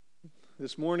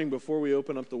This morning, before we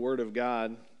open up the Word of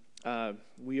God,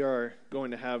 we are going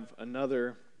to have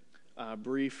another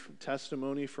brief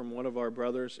testimony from one of our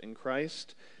brothers in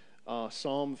Christ.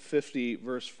 Psalm 50,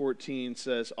 verse 14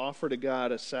 says, "Offer to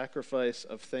God a sacrifice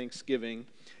of thanksgiving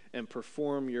and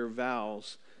perform your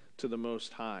vows to the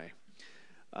Most High."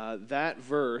 That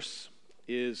verse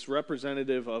is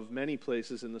representative of many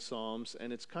places in the Psalms,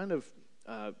 and it's kind of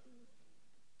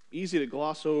easy to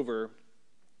gloss over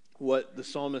what the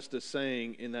psalmist is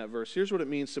saying in that verse. Here's what it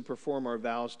means to perform our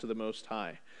vows to the Most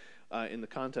High in the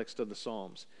context of the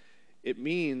Psalms. It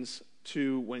means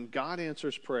to, when God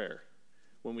answers prayer,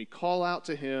 when we call out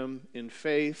to Him in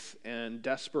faith and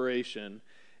desperation,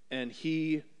 and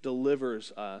He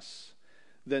delivers us,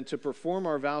 then to perform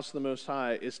our vows to the Most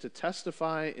High is to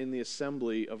testify in the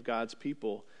assembly of God's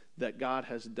people that God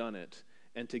has done it,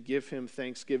 and to give Him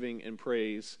thanksgiving and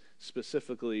praise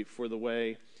specifically for the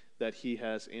way that He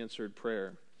has answered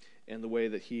prayer and the way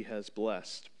that He has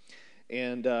blessed.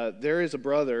 And there is a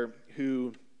brother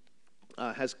who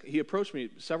he approached me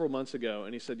several months ago,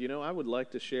 and he said, I would like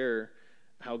to share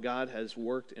how God has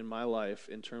worked in my life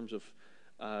in terms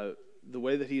of the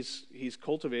way that He's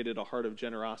cultivated a heart of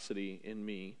generosity in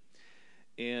me,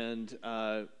 and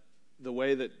the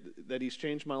way that He's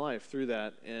changed my life through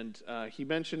that. And he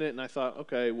mentioned it, and I thought,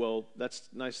 okay, well, that's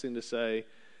a nice thing to say.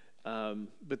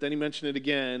 But then he mentioned it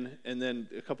again, and then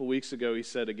a couple weeks ago he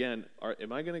said again,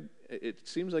 it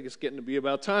seems like it's getting to be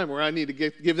about time where I need to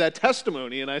give that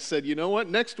testimony. And I said, you know what,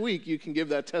 next week you can give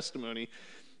that testimony.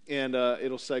 And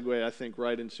it'll segue, I think,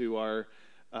 right into our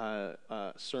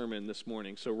sermon this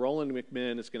morning. So Roland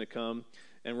McMinn is going to come.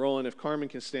 And Roland, if Carmen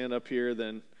can stand up here,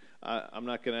 then I'm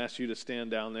not going to ask you to stand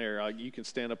down there. You can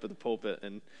stand up at the pulpit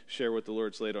and share what the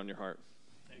Lord's laid on your heart.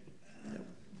 Thank you. Yep.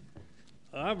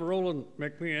 I'm Roland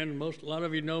McMinn. A lot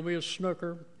of you know me as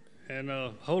Snooker, and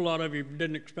a whole lot of you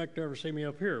didn't expect to ever see me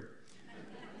up here.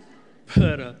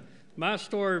 But my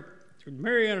story,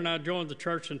 Mary Ann and I joined the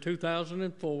church in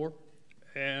 2004,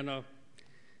 and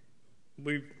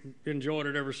we've enjoyed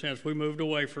it ever since. We moved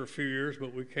away for a few years,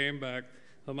 but we came back.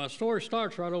 My story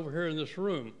starts right over here in this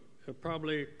room.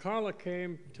 Probably Carla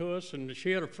came to us, and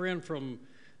she had a friend from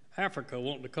Africa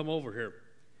wanting to come over here.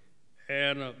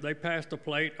 And they passed a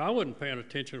plate. I wasn't paying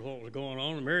attention to what was going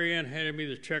on. And Mary Ann handed me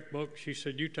the checkbook. She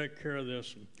said, "You take care of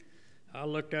this." And I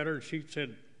looked at her, and she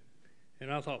said,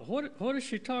 and I thought, what is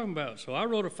she talking about? So I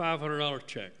wrote a $500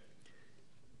 check.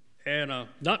 And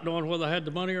not knowing whether I had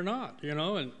the money or not, And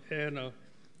on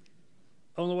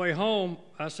the way home,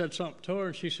 I said something to her,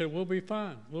 and she said, "We'll be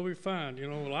fine. We'll be fine."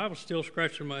 Well, I was still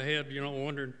scratching my head,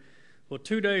 wondering. Well,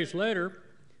 2 days later,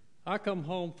 I come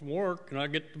home from work, and I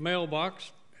get the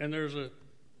mailbox, and there's a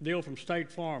deal from State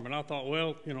Farm. And I thought,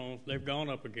 well, they've gone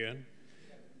up again.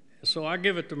 So I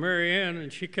give it to Mary Ann,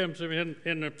 and she comes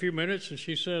in a few minutes, and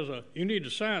she says, "You need to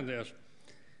sign this."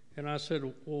 And I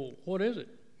said, "Well, what is it?"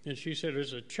 And she said,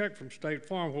 "It's a check from State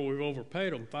Farm where we've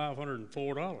overpaid them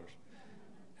 $504.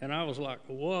 And I was like,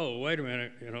 whoa, wait a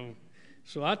minute,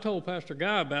 So I told Pastor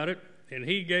Guy about it, and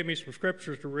he gave me some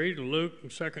scriptures to read in Luke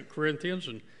and 2 Corinthians,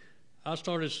 and I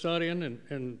started studying,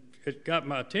 and it got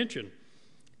my attention.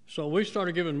 So we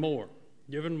started giving more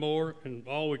and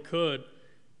all we could.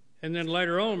 And then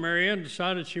later on, Mary Ann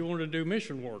decided she wanted to do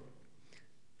mission work.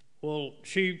 Well,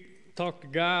 she talked to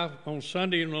Guy on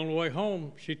Sunday, and on the way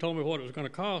home, she told me what it was going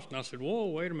to cost. And I said, whoa,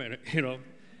 wait a minute,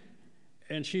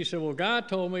 And she said, well, God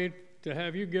told me to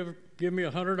have you give me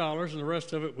 $100, and the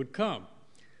rest of it would come.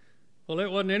 Well,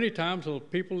 it wasn't any time till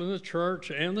people in the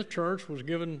church was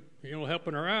giving,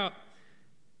 helping her out.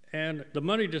 And the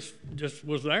money just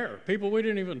was there. People we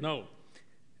didn't even know.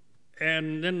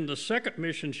 And then the second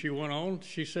mission she went on,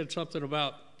 she said something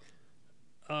about,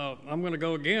 I'm going to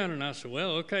go again. And I said,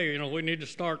 well, okay, we need to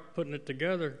start putting it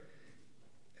together.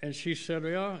 And she said,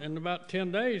 yeah, in about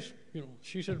 10 days,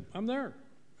 she said, I'm there.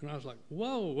 And I was like,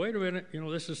 whoa, wait a minute,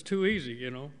 this is too easy,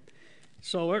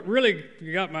 So it really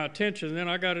got my attention. And then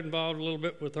I got involved a little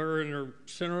bit with her in her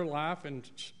Center of Life and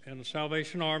the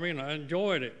Salvation Army, and I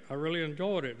enjoyed it. I really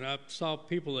enjoyed it. And I saw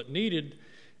people that needed,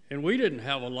 and we didn't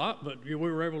have a lot, but we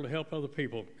were able to help other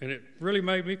people. And it really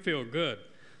made me feel good.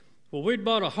 Well, we'd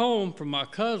bought a home from my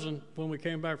cousin when we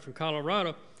came back from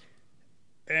Colorado,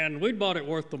 and we'd bought it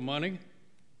worth the money.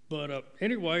 But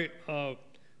anyway,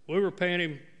 we were paying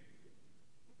him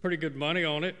pretty good money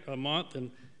on it a month, and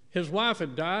his wife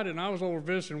had died, and I was over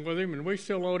visiting with him, and we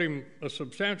still owed him a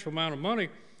substantial amount of money.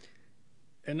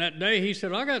 And that day he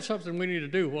said, I got something we need to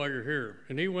do while you're here.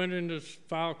 And he went in this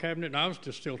file cabinet, and I was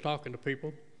just still talking to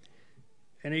people.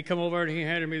 And he come over and he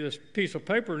handed me this piece of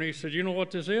paper, and he said, you know what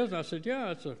this is? And I said,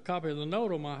 yeah, it's a copy of the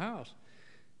note on my house.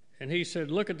 And he said,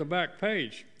 look at the back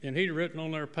page. And he'd written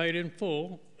on there, paid in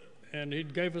full. And he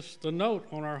gave us the note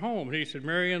on our home. And he said,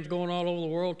 Mary Ann's going all over the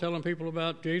world telling people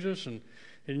about Jesus, and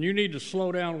you need to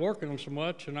slow down working them so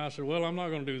much. And I said, well, I'm not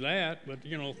going to do that, but,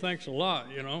 thanks a lot,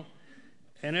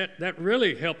 And that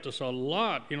really helped us a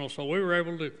lot, so we were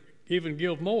able to even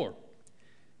give more.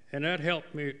 And that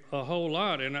helped me a whole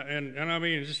lot. And I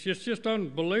mean, it's just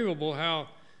unbelievable how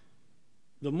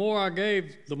the more I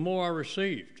gave, the more I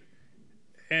received.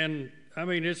 And, I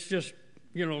mean, it's just,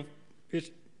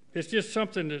 it's just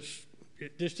something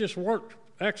it's just worked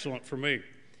excellent for me.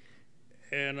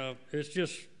 And it's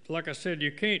just, like I said,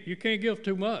 you can't give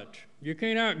too much. You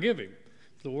can't outgive him,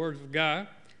 the words of God.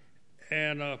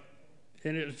 And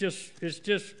it's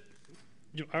just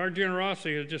our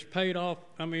generosity has just paid off.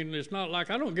 I mean, it's not like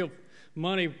I don't give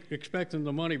money expecting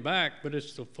the money back, but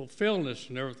it's the fulfillment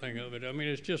and everything of it. I mean,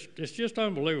 it's just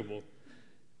unbelievable.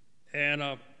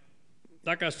 And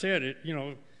like I said,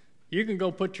 you can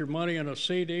go put your money in a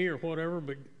CD or whatever,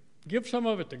 but give some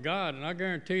of it to God, and I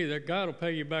guarantee you that God will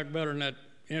pay you back better than that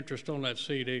interest on that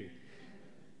CD.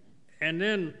 And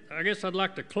then I guess I'd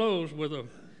like to close with a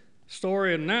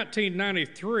story. In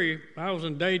 1993, I was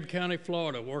in Dade County,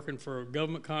 Florida, working for a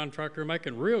government contractor,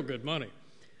 making real good money.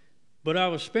 But I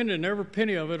was spending every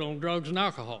penny of it on drugs and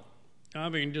alcohol. I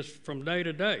mean, just from day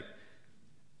to day.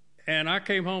 And I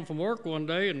came home from work one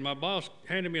day, and my boss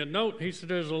handed me a note. He said,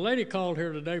 there's a lady called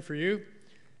here today for you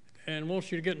and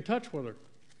wants you to get in touch with her.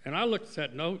 And I looked at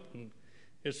that note, and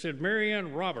it said Mary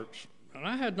Ann Roberts. And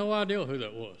I had no idea who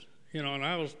that was. And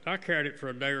I carried it for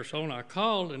a day or so, and I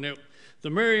called, and the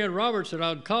Mary Ann Roberts that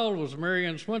I'd called was Mary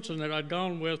Ann Swinson that I'd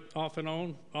gone with off and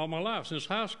on all my life, since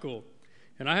high school.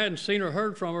 And I hadn't seen or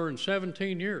heard from her in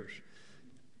 17 years.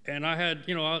 And I had,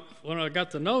 when I got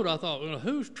the note, I thought,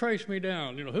 who's traced me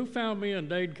down? Who found me in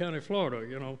Dade County, Florida,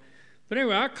 But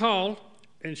anyway, I called,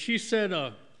 and she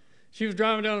said she was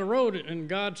driving down the road, and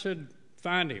God said,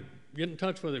 find him. Get in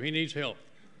touch with him. He needs help.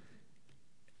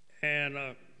 And,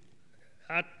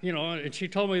 and she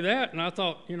told me that, and I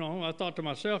thought to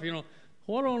myself,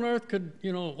 what on earth could,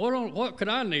 what could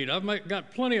I need? I've got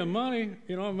plenty of money.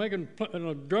 I'm making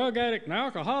a drug addict and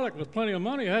alcoholic with plenty of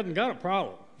money. I hadn't got a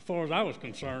problem as far as I was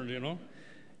concerned,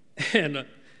 And,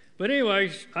 but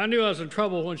anyways, I knew I was in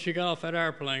trouble when she got off that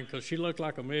airplane because she looked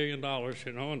like $1 million,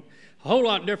 and a whole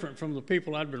lot different from the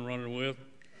people I'd been running with.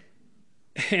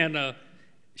 And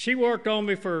she worked on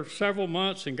me for several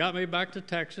months and got me back to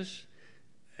Texas,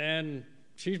 and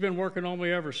she's been working on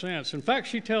me ever since. In fact,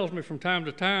 she tells me from time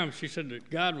to time, she said that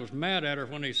God was mad at her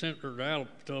when he sent her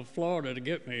to Florida to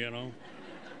get me,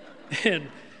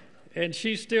 And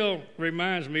she still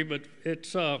reminds me, but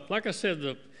it's, like I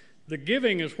said, the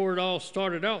giving is where it all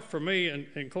started out for me. And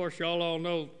of course, y'all all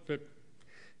know that,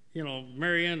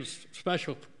 Mary Ann's a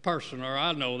special person, or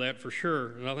I know that for sure.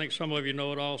 And I think some of you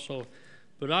know it also.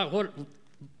 But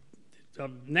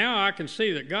now I can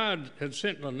see that God had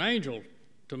sent an angel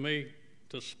to me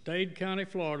to Dade County,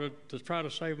 Florida, to try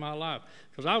to save my life.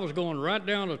 Because I was going right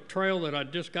down a trail that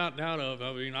I'd just gotten out of.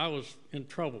 I mean, I was in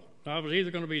trouble. I was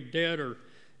either going to be dead or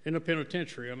in the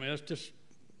penitentiary. I mean,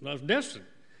 I was destined.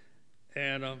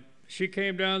 And she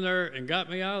came down there and got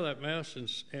me out of that mess.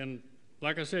 And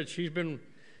like I said, she's been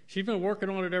working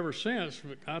on it ever since.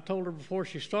 But I told her before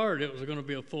she started it was going to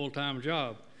be a full-time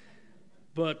job.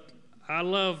 But I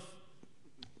love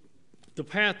the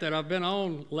path that I've been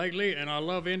on lately, and I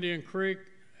love Indian Creek,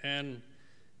 and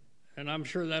I'm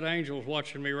sure that angel's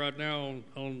watching me right now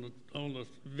on the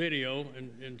video,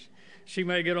 and she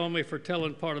may get on me for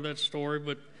telling part of that story,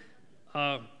 but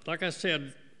like I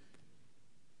said,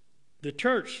 the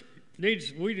church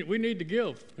we need to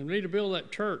give, and we need to build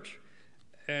that church.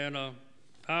 And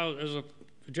as a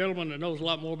gentleman that knows a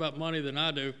lot more about money than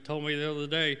I do told me the other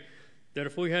day that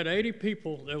if we had 80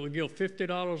 people that would give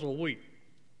 $50 a week,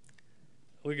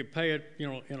 we could pay it,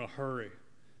 in a hurry.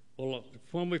 Well,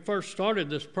 when we first started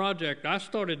this project, I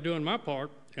started doing my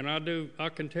part, and I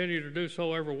continue to do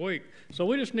so every week. So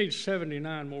we just need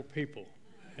 79 more people,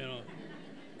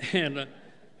 And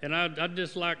I'd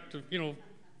just like to,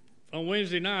 on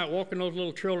Wednesday night, walking those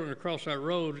little children across that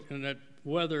road in that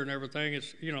weather and everything,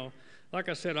 it's, like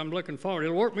I said, I'm looking forward.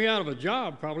 It'll work me out of a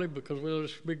job probably because we'll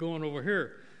just be going over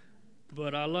here.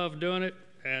 But I love doing it,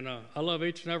 and I love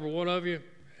each and every one of you,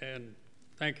 and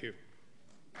thank you.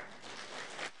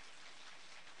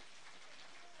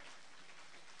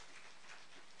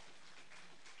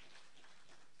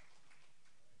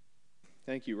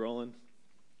 Thank you, Roland.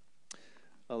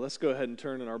 Let's go ahead and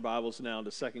turn in our Bibles now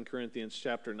to 2 Corinthians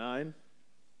chapter 9.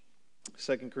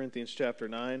 2 Corinthians chapter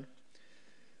 9.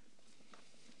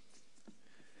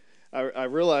 I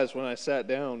realized when I sat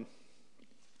down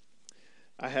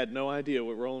I had no idea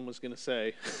what Roland was going to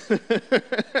say.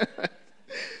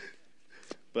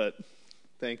 But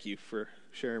thank you for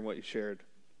sharing what you shared.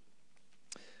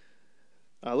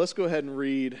 Let's go ahead and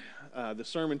read. The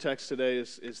sermon text today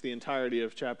is the entirety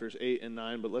of chapters 8 and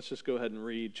 9, but let's just go ahead and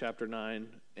read chapter 9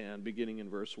 and beginning in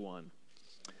verse 1.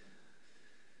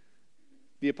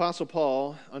 The Apostle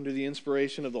Paul, under the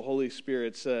inspiration of the Holy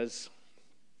Spirit, says,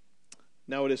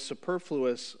 "Now it is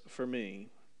superfluous for me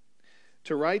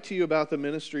to write to you about the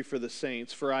ministry for the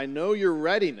saints, for I know your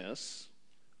readiness,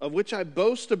 of which I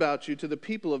boast about you to the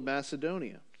people of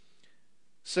Macedonia,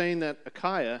 saying that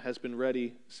Achaia has been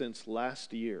ready since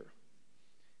last year.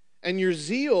 And your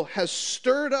zeal has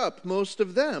stirred up most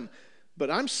of them. But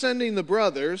I'm sending the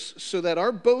brothers so that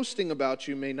our boasting about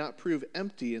you may not prove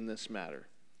empty in this matter,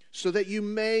 so that you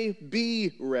may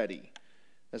be ready,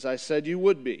 as I said you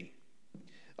would be.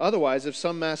 Otherwise, if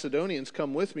some Macedonians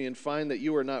come with me and find that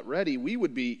you are not ready, we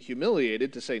would be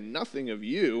humiliated, to say nothing of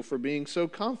you, for being so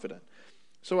confident.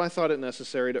 So I thought it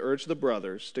necessary to urge the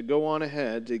brothers to go on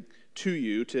ahead to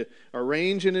you to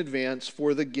arrange in advance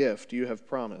for the gift you have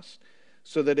promised,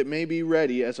 so that it may be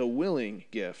ready as a willing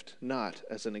gift, not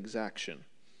as an exaction.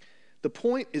 The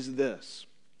point is this: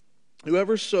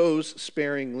 whoever sows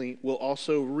sparingly will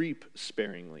also reap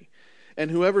sparingly,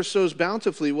 and whoever sows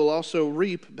bountifully will also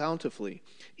reap bountifully.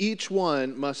 Each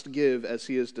one must give as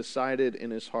he has decided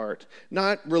in his heart,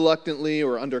 not reluctantly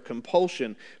or under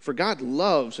compulsion, for God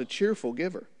loves a cheerful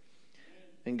giver.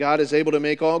 And God is able to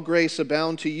make all grace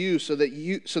abound to you, so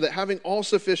that having all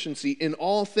sufficiency in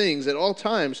all things at all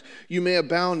times, you may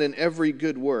abound in every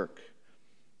good work.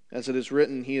 As it is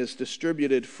written, he has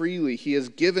distributed freely, he has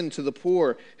given to the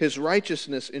poor, his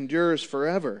righteousness endures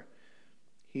forever.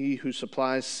 He who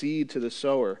supplies seed to the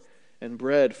sower and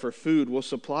bread for food will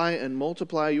supply and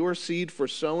multiply your seed for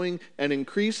sowing and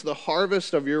increase the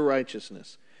harvest of your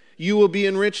righteousness. You will be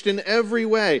enriched in every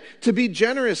way, to be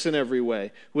generous in every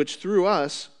way, which through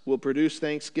us will produce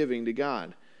thanksgiving to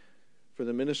God. For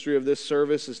the ministry of this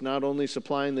service is not only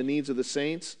supplying the needs of the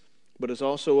saints, but is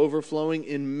also overflowing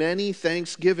in many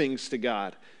thanksgivings to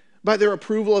God. By their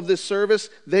approval of this service,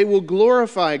 they will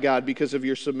glorify God because of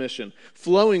your submission,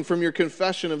 flowing from your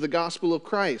confession of the gospel of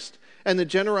Christ and the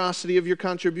generosity of your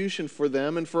contribution for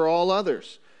them and for all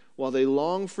others, while they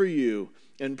long for you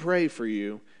and pray for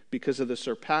you because of the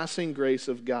surpassing grace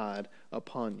of God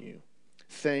upon you.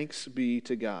 Thanks be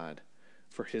to God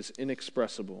for his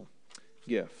inexpressible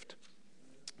gift."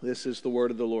 This is the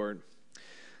word of the Lord.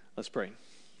 Let's pray.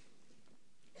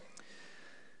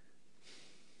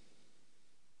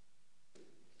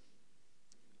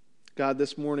 God,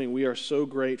 this morning we are so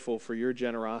grateful for your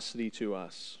generosity to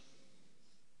us.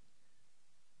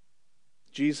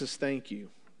 Jesus, thank you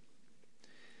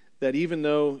that even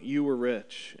though you were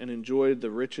rich and enjoyed the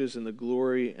riches and the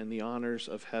glory and the honors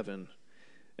of heaven,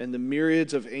 and the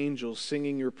myriads of angels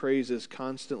singing your praises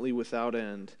constantly without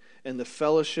end, and the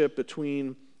fellowship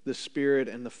between the Spirit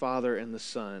and the Father and the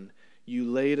Son, you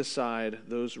laid aside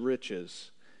those riches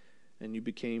and you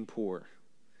became poor,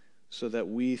 so that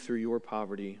we through your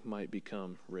poverty might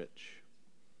become rich.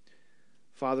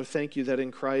 Father, thank you that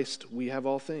in Christ we have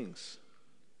all things.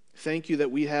 Thank you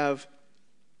that we have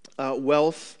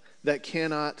wealth that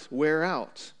cannot wear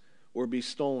out or be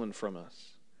stolen from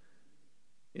us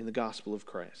in the gospel of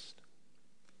Christ.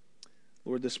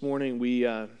 Lord, this morning we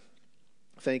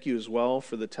thank you as well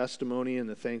for the testimony and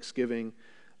the thanksgiving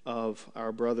of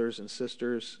our brothers and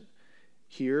sisters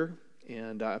here.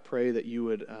 And I pray that you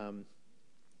would,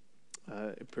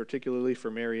 particularly for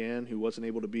Marianne, who wasn't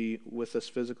able to be with us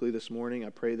physically this morning,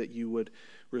 I pray that you would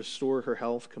restore her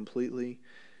health completely,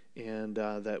 and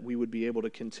that we would be able to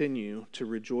continue to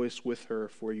rejoice with her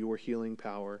for your healing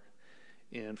power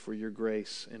and for your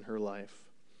grace in her life.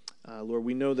 Lord,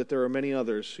 we know that there are many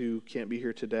others who can't be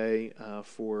here today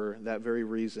for that very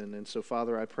reason. And so,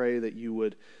 Father, I pray that you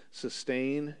would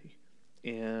sustain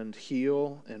and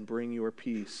heal and bring your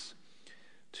peace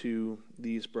to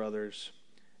these brothers.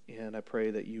 And I pray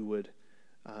that you would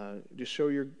just show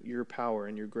your power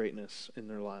and your greatness in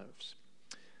their lives.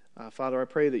 Father, I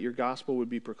pray that your gospel would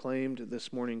be proclaimed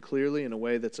this morning clearly in a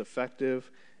way that's effective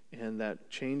and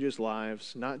that changes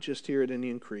lives, not just here at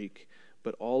Indian Creek,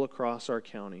 but all across our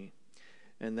county,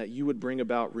 and that you would bring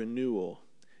about renewal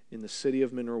in the city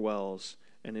of Mineral Wells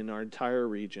and in our entire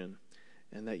region,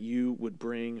 and that you would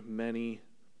bring many,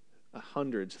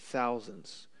 hundreds,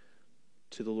 thousands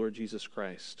to the Lord Jesus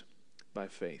Christ by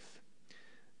faith.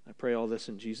 I pray all this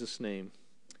in Jesus' name.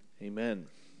 Amen.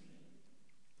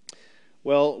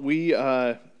 Well, we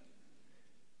are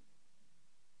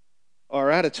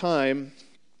at a time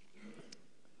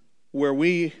where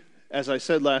we as I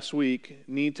said last week,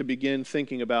 need to begin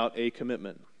thinking about a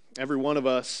commitment. Every one of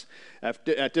us,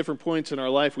 at different points in our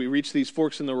life, we reach these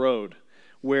forks in the road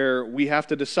where we have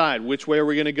to decide which way are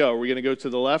we going to go. Are we going to go to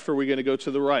the left or are we going to go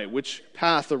to the right? Which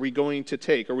path are we going to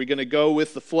take? Are we going to go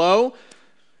with the flow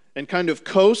and kind of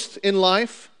coast in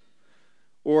life?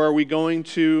 Or are we going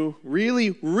to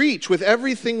really reach with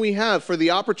everything we have for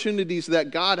the opportunities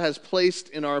that God has placed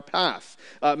in our path?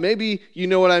 Maybe you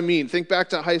know what I mean. Think back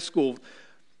to high school,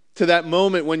 to that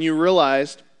moment when you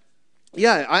realized,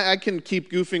 yeah, I can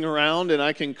keep goofing around and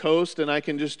I can coast and I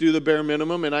can just do the bare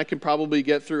minimum and I can probably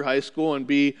get through high school and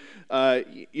be,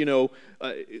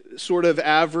 sort of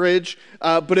average.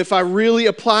 But if I really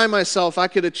apply myself, I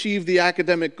could achieve the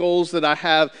academic goals that I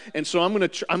have. And so I'm going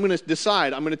to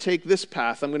decide, I'm going to take this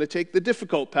path. I'm going to take the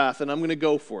difficult path and I'm going to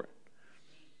go for it.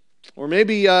 Or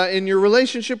maybe in your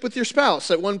relationship with your spouse,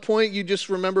 at one point you just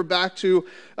remember back to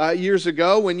years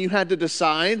ago when you had to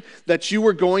decide that you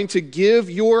were going to give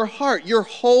your heart, your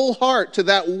whole heart, to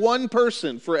that one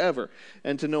person forever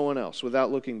and to no one else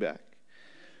without looking back.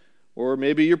 Or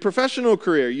maybe your professional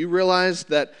career, you realized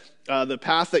that the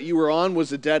path that you were on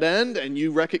was a dead end and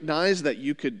you recognized that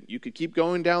you could keep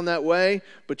going down that way,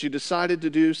 but you decided to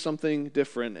do something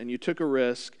different and you took a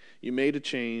risk, you made a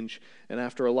change, and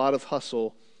after a lot of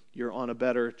hustle, you're on a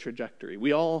better trajectory.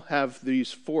 We all have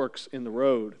these forks in the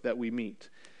road that we meet.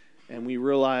 And we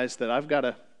realize that I've got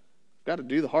to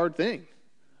do the hard thing.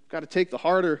 I've got to take the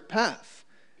harder path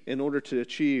in order to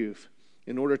achieve,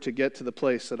 in order to get to the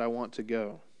place that I want to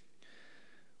go.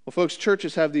 Well, folks,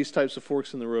 churches have these types of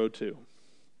forks in the road too.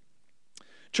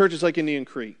 Churches like Indian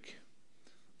Creek.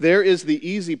 There is the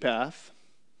easy path,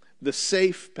 the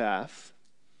safe path,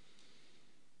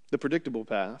 the predictable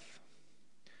path.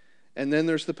 And then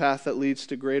there's the path that leads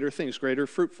to greater things, greater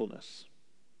fruitfulness.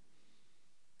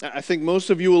 I think most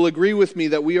of you will agree with me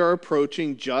that we are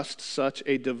approaching just such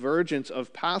a divergence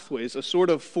of pathways, a sort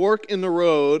of fork in the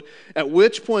road, at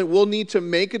which point we'll need to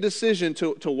make a decision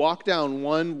to walk down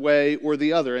one way or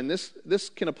the other. And this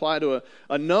can apply to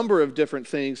a number of different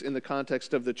things in the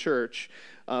context of the church,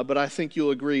 but I think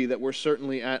you'll agree that we're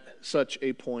certainly at such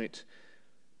a point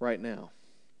right now.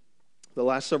 The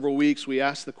last several weeks, we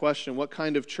asked the question, what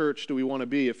kind of church do we want to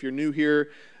be? If you're new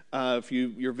here, if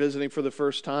you're visiting for the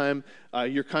first time,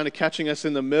 you're kind of catching us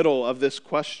in the middle of this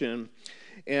question.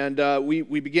 And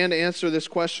we began to answer this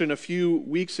question a few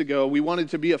weeks ago. We wanted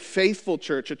to be a faithful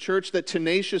church, a church that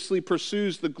tenaciously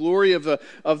pursues the glory of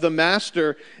the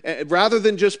Master, rather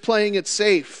than just playing it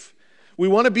safe. We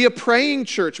want to be a praying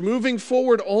church, moving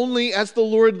forward only as the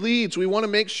Lord leads. We want to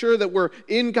make sure that we're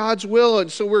in God's will, and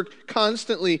so we're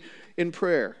constantly in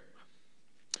prayer.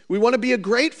 We want to be a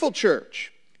grateful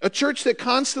church, a church that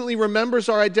constantly remembers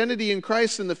our identity in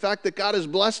Christ and the fact that God has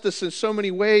blessed us in so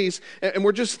many ways, and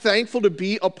we're just thankful to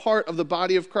be a part of the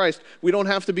body of Christ. We don't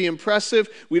have to be impressive.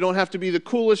 We don't have to be the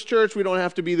coolest church. We don't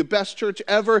have to be the best church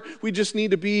ever. We just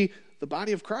need to be the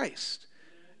body of Christ,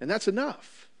 and that's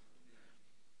enough.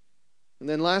 And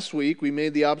then last week, we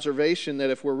made the observation that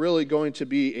if we're really going to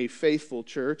be a faithful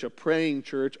church, a praying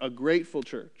church, a grateful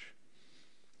church,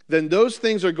 then those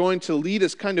things are going to lead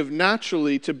us kind of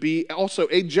naturally to be also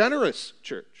a generous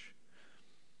church.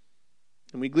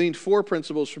 And we gleaned 4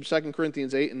 principles from 2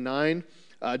 Corinthians 8 and 9.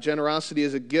 Generosity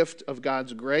is a gift of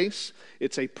God's grace.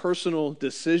 It's a personal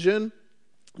decision.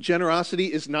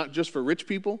 Generosity is not just for rich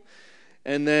people.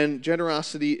 And then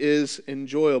generosity is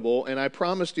enjoyable. And I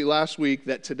promised you last week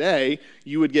that today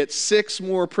you would get 6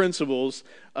 more principles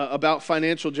about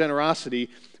financial generosity.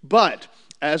 But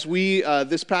as we,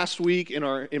 this past week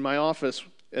in my office,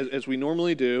 as we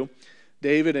normally do,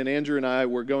 David and Andrew and I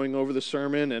were going over the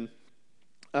sermon,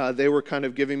 and they were kind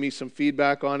of giving me some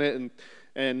feedback on it,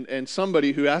 and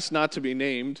somebody who asked not to be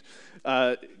named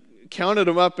counted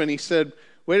them up, and he said,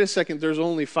 wait a second, there's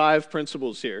only 5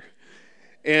 principles here.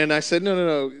 And I said,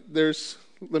 no,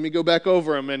 let me go back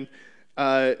over them,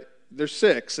 and there's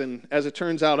 6, and as it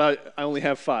turns out, I only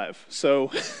have 5.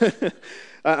 So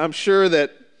I'm sure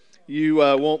that you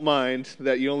won't mind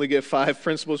that you only get 5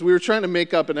 principles. We were trying to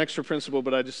make up an extra principle,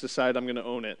 but I just decided I'm going to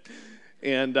own it.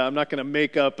 And I'm not going to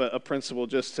make up a principle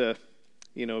just to,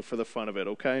 for the fun of it,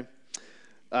 okay?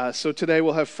 So today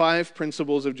we'll have 5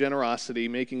 principles of generosity,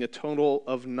 making a total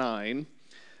of 9.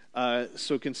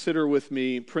 So consider with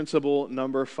me principle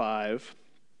number 5.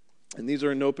 And these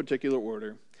are in no particular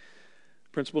order.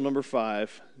 Principle number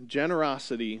 5,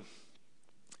 generosity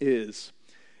is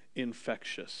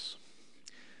infectious.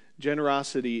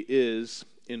 Generosity is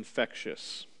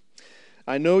infectious.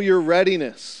 I know your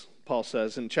readiness, Paul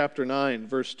says in chapter 9,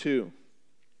 verse 2,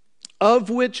 of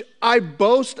which I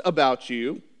boast about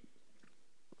you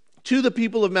to the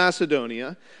people of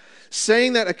Macedonia,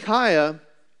 saying that Achaia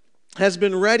has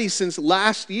been ready since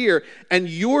last year, and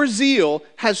your zeal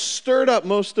has stirred up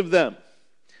most of them.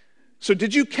 So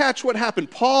did you catch what happened?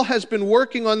 Paul has been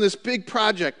working on this big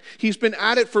project. He's been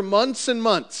at it for months and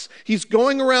months. He's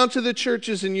going around to the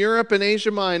churches in Europe and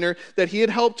Asia Minor that he had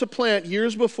helped to plant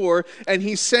years before, and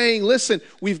he's saying, listen,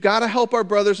 we've got to help our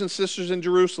brothers and sisters in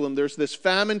Jerusalem. There's this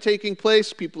famine taking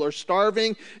place. People are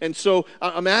starving, and so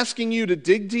I'm asking you to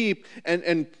dig deep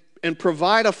and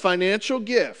provide a financial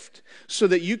gift so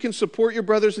that you can support your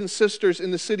brothers and sisters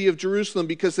in the city of Jerusalem,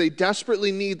 because they desperately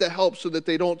need the help so that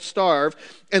they don't starve.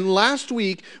 And last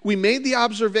week, we made the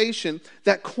observation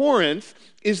that Corinth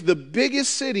is the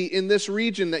biggest city in this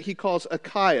region that he calls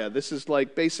Achaia. This is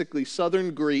like basically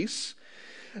southern Greece,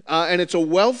 and it's a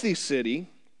wealthy city.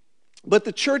 But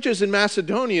the churches in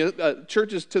Macedonia,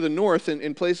 churches to the north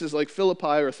in places like Philippi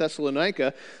or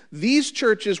Thessalonica, these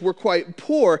churches were quite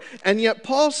poor. And yet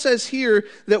Paul says here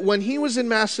that when he was in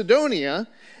Macedonia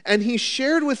and he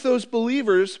shared with those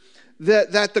believers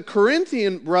that the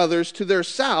Corinthian brothers to their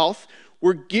south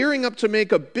were gearing up to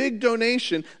make a big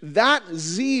donation, that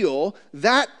zeal,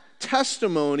 that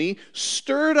testimony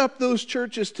stirred up those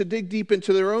churches to dig deep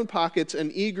into their own pockets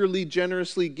and eagerly,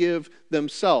 generously give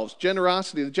themselves.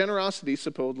 The generosity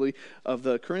supposedly of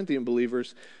the Corinthian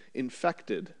believers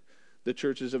infected the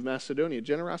churches of Macedonia.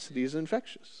 Generosity is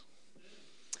infectious.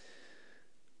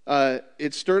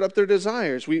 It stirred up their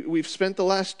desires. We've spent the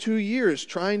last 2 years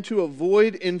trying to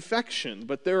avoid infection,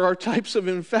 but there are types of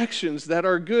infections that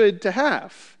are good to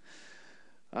have.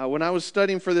 When I was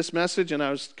studying for this message and I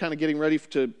was kind of getting ready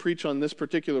to preach on this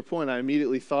particular point, I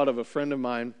immediately thought of a friend of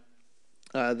mine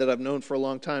that I've known for a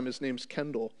long time. His name's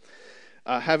Kendall.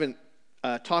 I haven't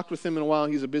talked with him in a while.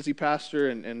 He's a busy pastor,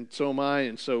 and so am I.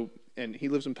 And he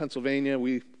lives in Pennsylvania.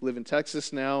 We live in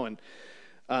Texas now. And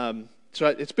so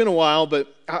it's been a while,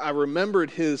 but I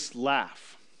remembered his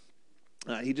laugh.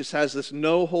 He just has this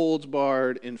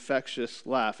no-holds-barred, infectious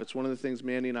laugh. It's one of the things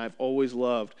Mandy and I have always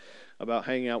loved about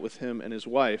hanging out with him and his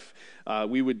wife.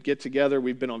 We would get together.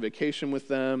 We've been on vacation with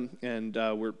them, and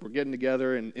we're getting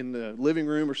together in the living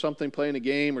room or something, playing a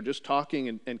game or just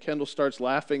talking, and Kendall starts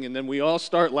laughing, and then we all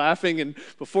start laughing, and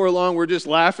before long we're just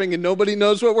laughing, and nobody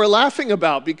knows what we're laughing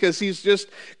about because he's just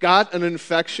got an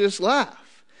infectious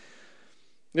laugh.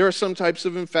 There are some types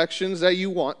of infections that you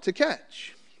want to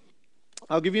catch.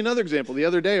 I'll give you another example. The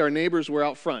other day, our neighbors were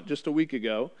out front just a week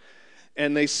ago,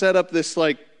 and they set up this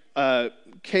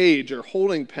cage or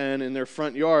holding pen in their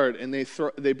front yard, and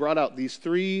they brought out these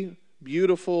 3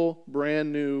 beautiful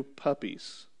brand new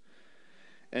puppies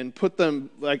and put them,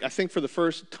 I think for the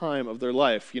first time of their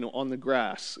life, on the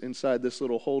grass inside this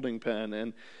little holding pen.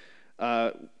 And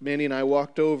Manny and I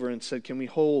walked over and said, can we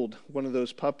hold one of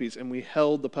those puppies? And we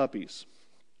held the puppies.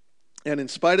 And in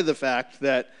spite of the fact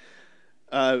that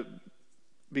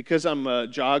because I'm a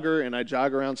jogger and I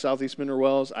jog around Southeast Mineral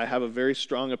Wells, I have a very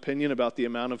strong opinion about the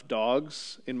amount of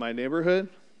dogs in my neighborhood.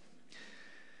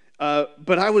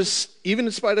 But even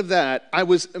in spite of that, I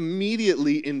was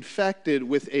immediately infected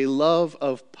with a love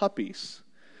of puppies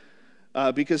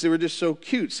because they were just so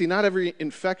cute. See, not every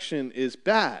infection is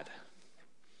bad.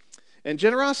 And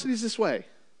generosity is this way.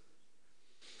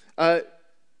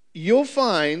 You'll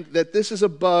find that this is a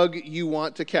bug you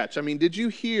want to catch. I mean, did you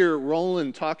hear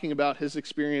Roland talking about his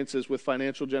experiences with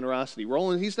financial generosity?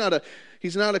 Roland, he's not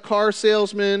a car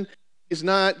salesman. He's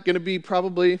not going to be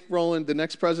probably, Roland, the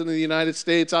next president of the United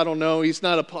States. I don't know. He's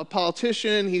not a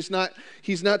politician. He's not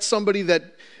somebody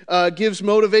that gives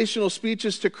motivational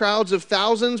speeches to crowds of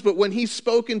thousands. But when he's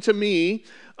spoken to me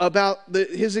about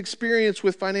his experience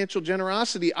with financial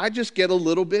generosity, I just get a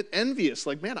little bit envious.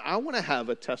 Like, man, I want to have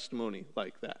a testimony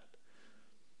like that.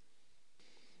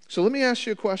 So let me ask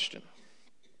you a question.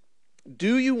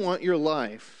 Do you want your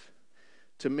life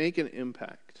to make an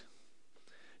impact?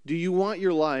 Do you want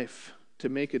your life to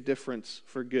make a difference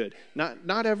for good?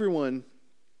 Not everyone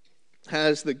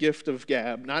has the gift of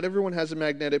gab. Not everyone has a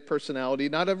magnetic personality.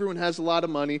 Not everyone has a lot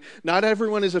of money. Not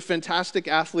everyone is a fantastic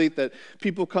athlete that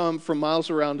people come from miles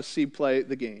around to see play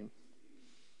the game.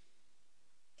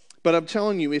 But I'm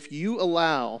telling you, if you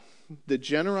allow the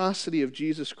generosity of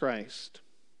Jesus Christ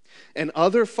and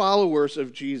other followers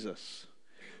of Jesus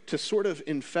to sort of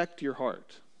infect your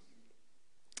heart,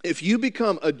 if you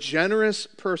become a generous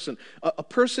person, a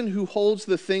person who holds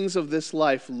the things of this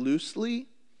life loosely,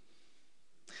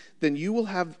 then you will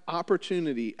have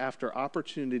opportunity after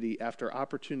opportunity after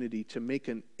opportunity to make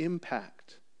an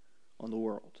impact on the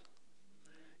world.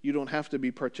 You don't have to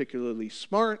be particularly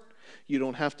smart. You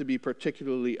don't have to be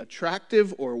particularly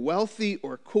attractive or wealthy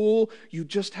or cool. You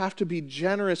just have to be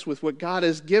generous with what God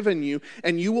has given you,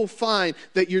 and you will find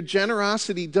that your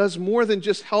generosity does more than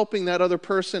just helping that other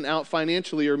person out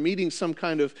financially or meeting some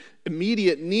kind of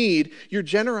immediate need. Your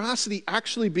generosity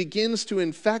actually begins to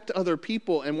infect other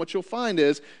people, and what you'll find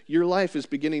is your life is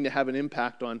beginning to have an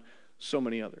impact on so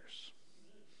many others.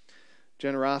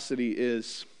 Generosity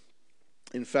is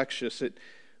infectious. It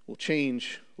will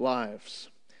change lives.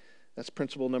 That's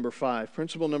principle number 5.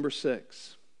 Principle number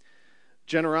 6.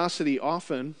 Generosity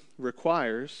often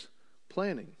requires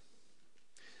planning.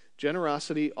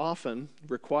 Generosity often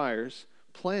requires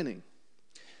planning.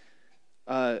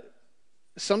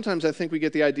 Sometimes I think we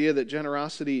get the idea that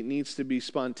generosity needs to be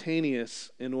spontaneous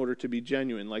in order to be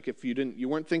genuine. Like if you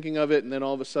weren't thinking of it, and then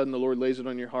all of a sudden the Lord lays it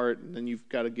on your heart, and then you've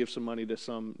got to give some money to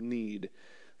some need.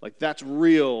 Like that's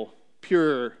real,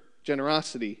 pure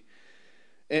generosity.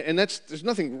 And there's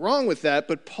nothing wrong with that,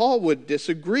 but Paul would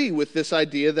disagree with this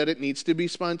idea that it needs to be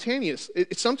spontaneous.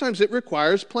 Sometimes it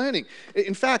requires planning.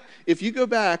 In fact, if you go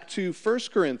back to 1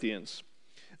 Corinthians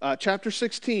chapter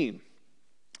 16,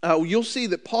 you'll see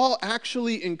that Paul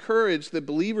actually encouraged the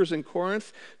believers in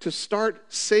Corinth to start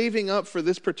saving up for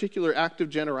this particular act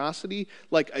of generosity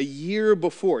like a year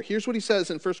before. Here's what he says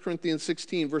in 1 Corinthians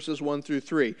 16, verses 1 through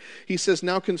 3. He says,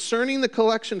 "Now concerning the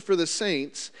collection for the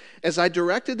saints, as I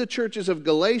directed the churches of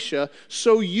Galatia,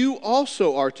 so you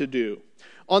also are to do.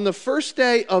 On the first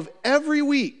day of every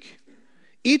week,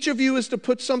 each of you is to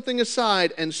put something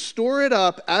aside and store it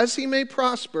up as he may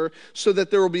prosper, so that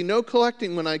there will be no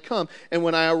collecting when I come. And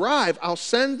when I arrive, I'll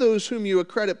send those whom you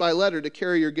accredit by letter to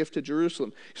carry your gift to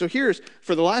Jerusalem." So here's,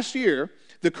 for the last year,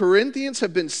 the Corinthians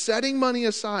have been setting money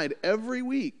aside every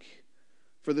week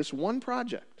for this one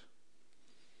project.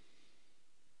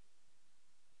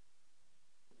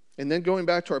 And then going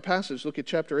back to our passage, look at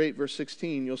chapter 8, verse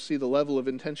 16. You'll see the level of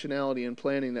intentionality and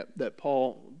planning that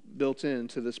Paul built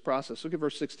into this process. Look at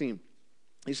verse 16.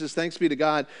 He says, "Thanks be to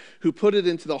God who put it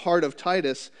into the heart of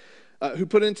Titus,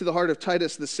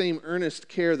 the same earnest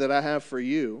care that I have for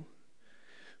you.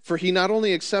 For he not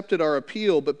only accepted our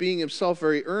appeal, but being himself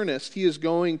very earnest, he is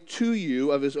going to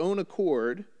you of his own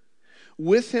accord.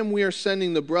 With him we are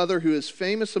sending the brother who is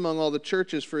famous among all the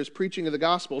churches for his preaching of the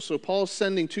gospel." So Paul's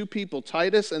sending two people,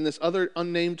 Titus and this other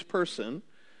unnamed person.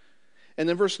 And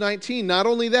then verse 19, "Not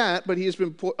only that, but he has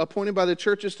been appointed by the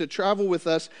churches to travel with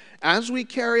us as we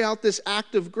carry out this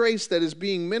act of grace that is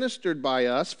being ministered by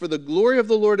us for the glory of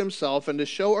the Lord himself and to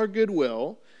show our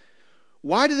goodwill."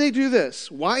 Why do they do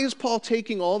this? Why is Paul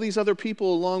taking all these other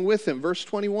people along with him? Verse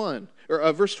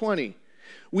 20.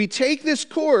 "We take this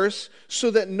course so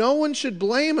that no one should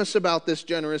blame us about this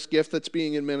generous gift that's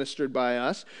being administered by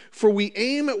us, for we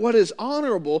aim at what is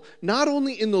honorable, not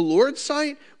only in the Lord's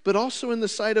sight, but also in the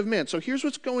sight of man." So here's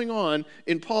what's going on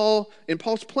in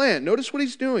Paul's plan. Notice what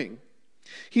he's doing.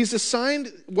 He's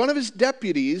assigned one of his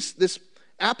deputies, this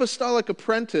apostolic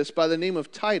apprentice by the name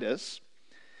of Titus,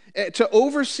 to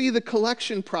oversee the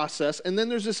collection process, and then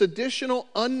there's this additional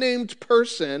unnamed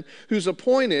person who's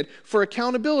appointed for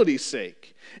accountability's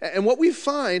sake. And what we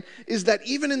find is that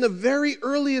even in the very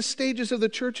earliest stages of the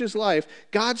church's life,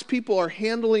 God's people are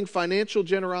handling financial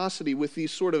generosity with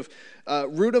these sort of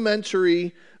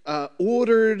rudimentary,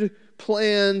 ordered,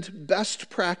 planned, best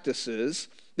practices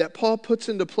that Paul puts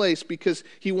into place because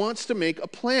he wants to make a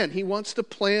plan. He wants to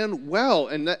plan well,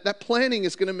 and that planning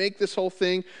is going to make this whole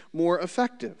thing more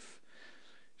effective.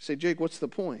 You say, "Jake, what's the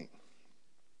point?"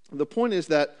 The point is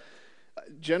that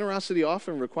generosity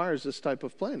often requires this type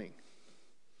of planning.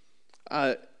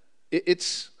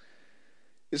 It's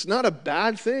not a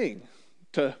bad thing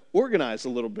to organize a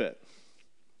little bit.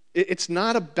 It's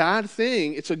not a bad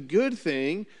thing. It's a good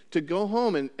thing to go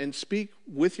home and speak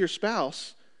with your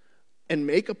spouse and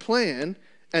make a plan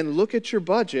and look at your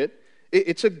budget.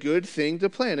 It's a good thing to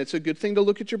plan. It's a good thing to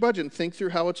look at your budget and think through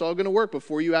how it's all going to work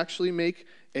before you actually make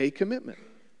a commitment.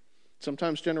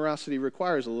 Sometimes generosity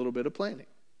requires a little bit of planning.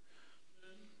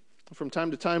 From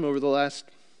time to time over the last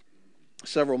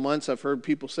several months, I've heard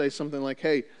people say something like,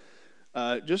 "Hey,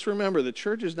 just remember the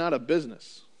church is not a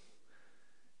business."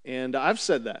 And I've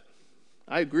said that.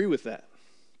 I agree with that.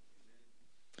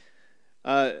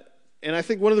 And I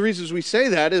think one of the reasons we say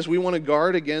that is we want to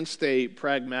guard against a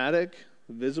pragmatic,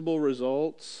 visible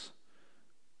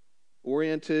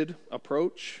results-oriented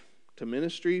approach to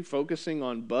ministry, focusing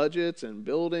on budgets and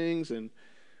buildings and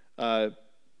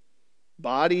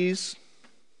bodies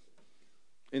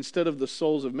instead of the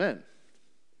souls of men.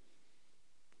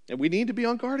 And we need to be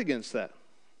on guard against that.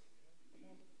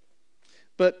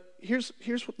 But here's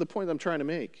what the point I'm trying to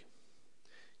make.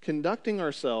 Conducting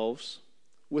ourselves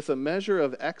with a measure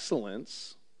of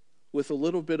excellence, with a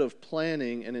little bit of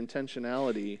planning and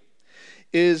intentionality,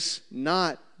 is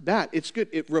not bad. It's good.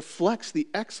 It reflects the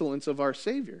excellence of our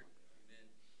Savior.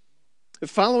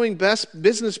 Following best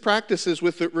business practices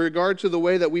with regard to the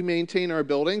way that we maintain our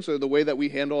buildings or the way that we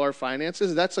handle our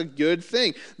finances, that's a good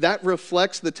thing. That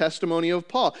reflects the testimony of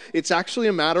Paul. It's actually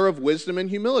a matter of wisdom and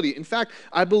humility. In fact,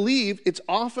 I believe it's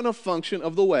often a function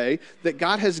of the way that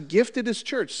God has gifted his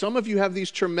church. Some of you have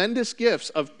these tremendous gifts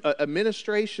of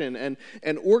administration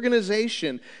and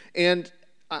organization, and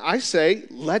I say,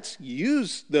 let's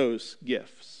use those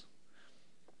gifts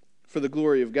for the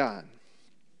glory of God.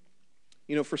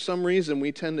 You know, for some reason,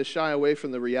 we tend to shy away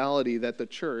from the reality that the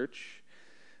church,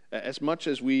 as much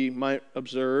as we might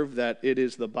observe that it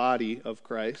is the body of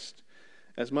Christ,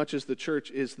 as much as the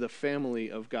church is the family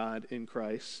of God in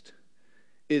Christ,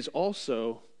 is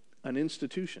also an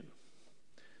institution.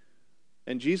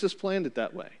 And Jesus planned it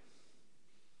that way.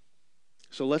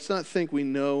 So let's not think we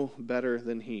know better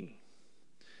than he.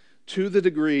 To the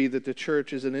degree that the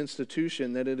church is an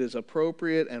institution, that it is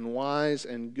appropriate and wise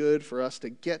and good for us to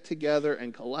get together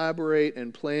and collaborate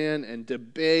and plan and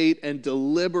debate and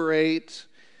deliberate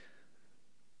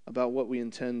about what we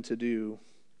intend to do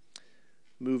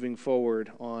moving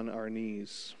forward on our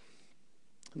knees.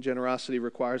 Generosity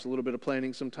requires a little bit of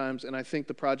planning sometimes, and I think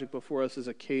the project before us is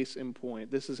a case in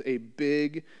point. This is a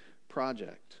big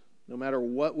project. No matter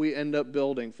what we end up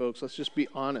building, folks, let's just be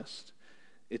honest.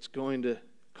 It's going to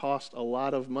cost a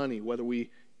lot of money, whether we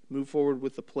move forward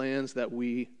with the plans that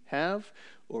we have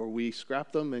or we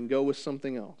scrap them and go with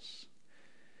something else.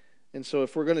 And so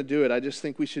if we're going to do it, I just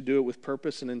think we should do it with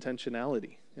purpose and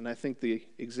intentionality. And I think the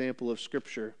example of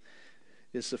Scripture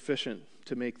is sufficient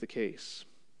to make the case.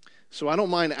 So I don't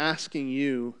mind asking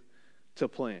you to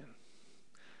plan.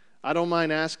 I don't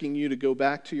mind asking you to go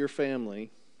back to your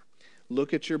family,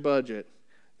 look at your budget,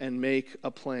 and make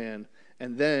a plan.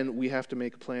 And then we have to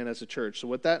make a plan as a church. So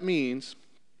what that means,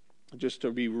 just to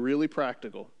be really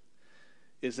practical,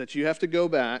 is that you have to go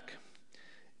back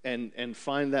and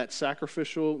find that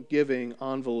sacrificial giving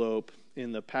envelope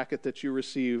in the packet that you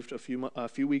received a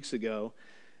few weeks ago,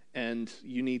 and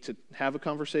you need to have a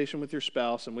conversation with your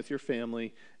spouse and with your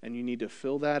family, and you need to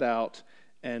fill that out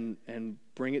and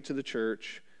bring it to the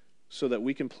church so that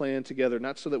we can plan together,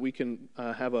 not so that we can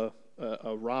have a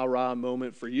rah-rah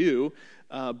moment for you,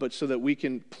 but so that we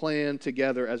can plan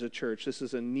together as a church. This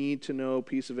is a need-to-know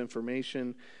piece of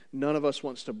information. None of us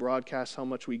wants to broadcast how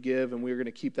much we give, and we're going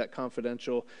to keep that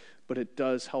confidential, but it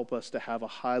does help us to have a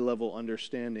high-level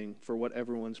understanding for what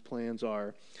everyone's plans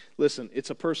are. Listen, it's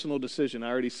a personal decision. I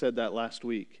already said that last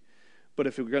week. But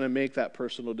if we're going to make that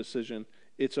personal decision,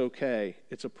 it's okay,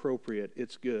 it's appropriate,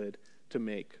 it's good to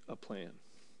make a plan.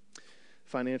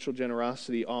 Financial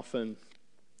generosity often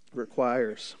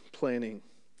requires planning.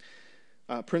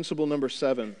 Principle number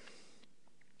 7,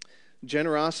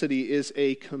 generosity is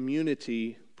a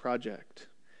community project.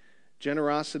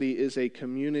 Generosity is a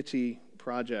community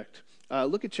project.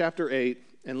 Look at chapter 8,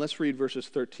 and let's read verses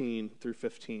 13 through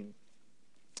 15.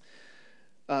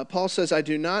 Paul says, I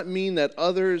do not mean that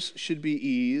others should be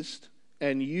eased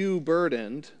and you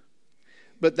burdened,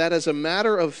 but that as a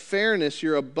matter of fairness,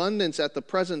 your abundance at the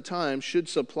present time should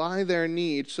supply their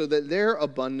need, so that their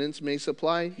abundance may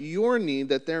supply your need,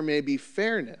 that there may be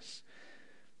fairness.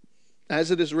 As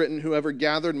it is written, whoever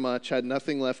gathered much had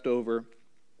nothing left over,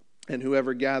 and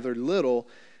whoever gathered little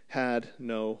had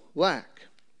no lack.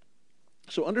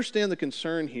 So understand the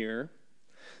concern here.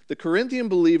 The Corinthian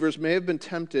believers may have been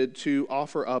tempted to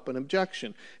offer up an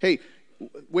objection. Hey,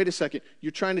 wait a second,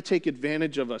 you're trying to take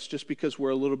advantage of us just because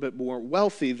we're a little bit more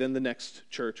wealthy than the next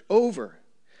church over.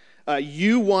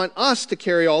 You want us to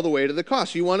carry all the way to the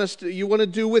cost. You want to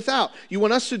do without. You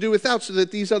want us to do without so that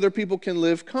these other people can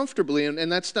live comfortably,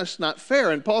 and that's just not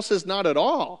fair. And Paul says, not at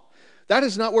all. That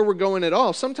is not where we're going at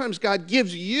all. Sometimes God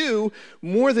gives you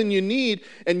more than you need,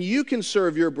 and you can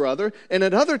serve your brother. And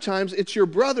at other times, it's your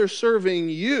brother serving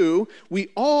you. We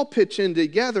all pitch in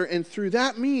together, and through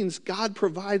that means God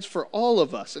provides for all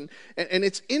of us. And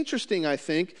it's interesting, I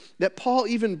think, that Paul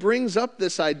even brings up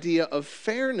this idea of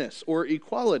fairness or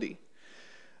equality.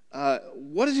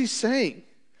 What is he saying?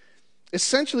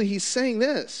 Essentially, he's saying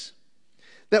this,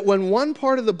 that when one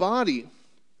part of the body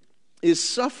is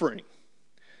suffering,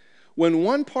 when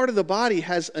one part of the body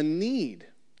has a need,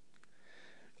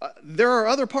 there are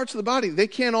other parts of the body. They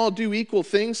can't all do equal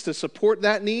things to support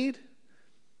that need,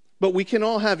 but we can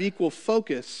all have equal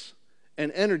focus and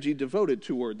energy devoted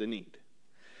toward the need.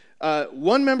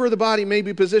 One member of the body may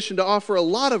be positioned to offer a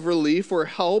lot of relief or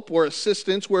help or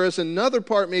assistance, whereas another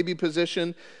part may be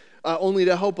positioned only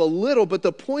to help a little. But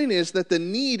the point is that the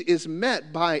need is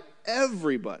met by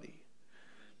everybody.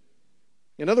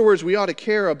 In other words, we ought to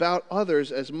care about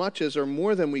others as much as or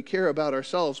more than we care about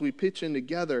ourselves. We pitch in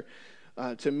together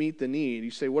to meet the need.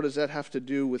 You say, what does that have to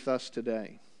do with us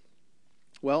today?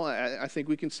 Well, I think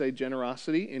we can say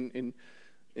generosity in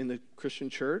the Christian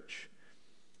church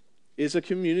is a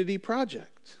community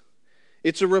project.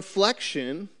 It's a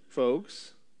reflection,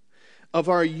 folks, of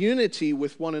our unity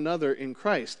with one another in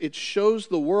Christ. It shows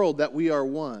the world that we are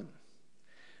one.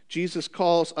 Jesus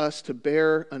calls us to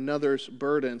bear another's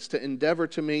burdens, to endeavor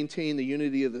to maintain the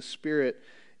unity of the Spirit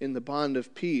in the bond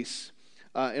of peace.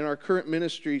 In our current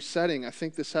ministry setting, I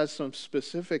think this has some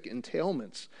specific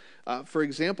entailments. For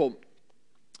example,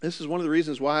 this is one of the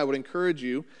reasons why I would encourage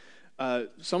you.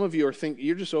 Some of you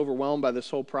you're just overwhelmed by this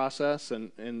whole process,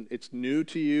 and it's new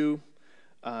to you.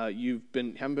 You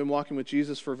haven't been walking with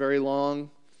Jesus for very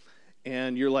long,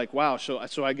 and you're like, wow, so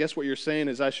I guess what you're saying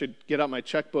is I should get out my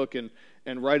checkbook and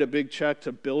write a big check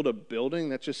to build a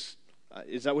building? Is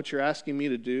that what you're asking me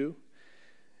to do?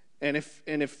 And if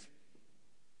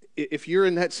you're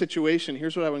in that situation,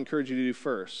 here's what I would encourage you to do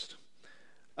first.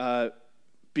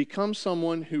 Become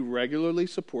someone who regularly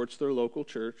supports their local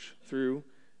church through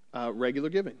regular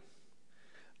giving.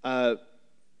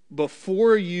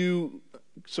 Before you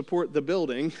support the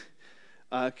building,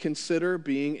 consider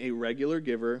being a regular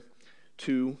giver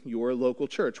to your local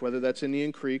church, whether that's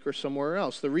Indian Creek or somewhere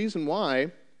else. The reason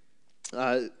why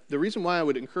I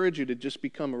would encourage you to just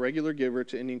become a regular giver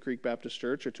to Indian Creek Baptist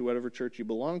Church or to whatever church you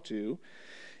belong to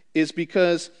is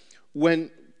because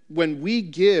when we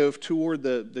give toward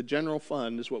the general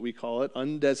fund, is what we call it,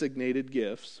 undesignated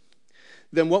gifts,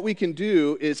 then what we can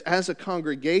do is, as a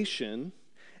congregation,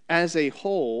 as a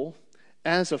whole,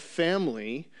 as a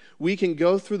family, we can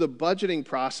go through the budgeting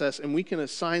process and we can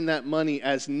assign that money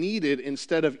as needed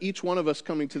instead of each one of us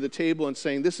coming to the table and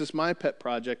saying, this is my pet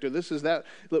project, or this is that.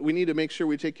 We need to make sure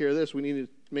we take care of this. We need to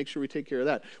make sure we take care of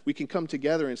that. We can come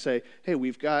together and say, hey,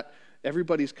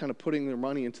 everybody's kind of putting their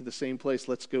money into the same place.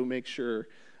 Let's go make sure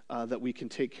that we can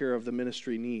take care of the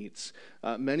ministry needs.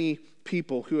 Many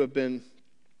people who have been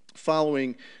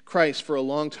following Christ for a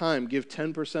long time give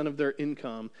 10% of their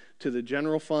income to the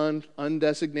general fund,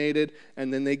 undesignated,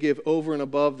 and then they give over and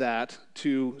above that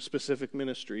to specific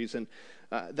ministries. And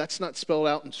that's not spelled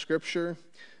out in Scripture,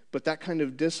 but that kind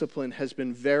of discipline has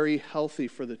been very healthy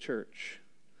for the church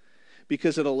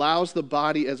because it allows the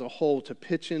body as a whole to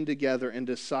pitch in together and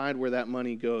decide where that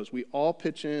money goes. We all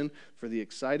pitch in for the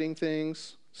exciting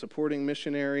things, supporting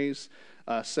missionaries,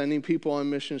 sending people on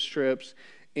mission trips,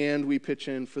 and we pitch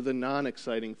in for the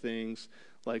non-exciting things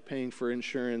like paying for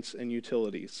insurance and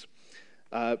utilities.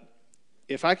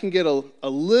 If I can get a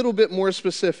little bit more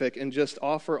specific and just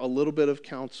offer a little bit of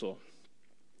counsel,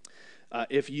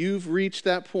 if you've reached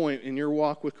that point in your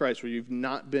walk with Christ where you've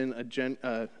not been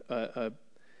a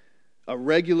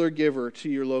regular giver to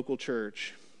your local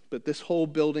church, but this whole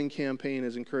building campaign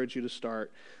has encouraged you to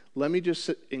start, let me just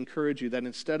encourage you that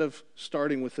instead of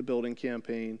starting with the building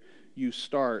campaign, you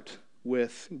start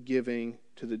with giving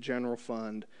to the general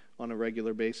fund on a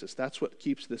regular basis. That's what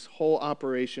keeps this whole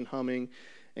operation humming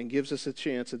and gives us a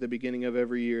chance at the beginning of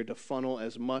every year to funnel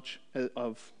as much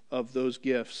of those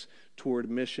gifts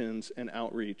toward missions and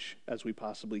outreach as we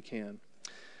possibly can.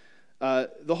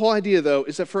 The whole idea, though,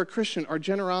 is that for a Christian, our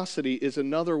generosity is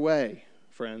another way,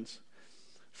 friends,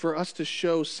 for us to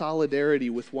show solidarity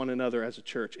with one another as a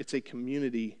church. It's a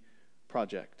community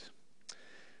project.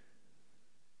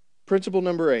 Principle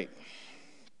number 8.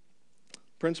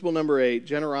 Principle number 8,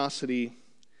 generosity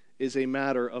is a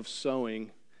matter of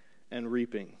sowing and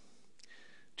reaping.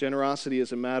 Generosity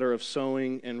is a matter of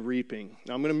sowing and reaping.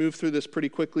 Now, I'm going to move through this pretty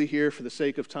quickly here for the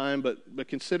sake of time, but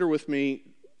consider with me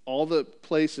all the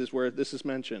places where this is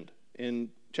mentioned in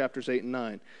chapters 8 and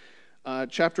 9.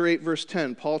 Chapter 8, verse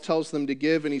 10, Paul tells them to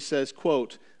give, and he says,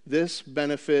 quote, this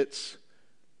benefits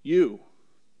you.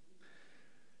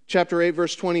 Chapter 8,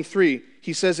 verse 23,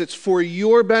 he says it's for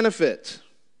your benefit.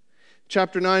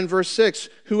 Chapter 9, verse 6,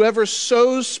 whoever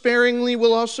sows sparingly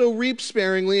will also reap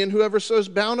sparingly, and whoever sows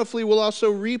bountifully will also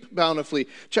reap bountifully.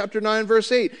 Chapter 9, verse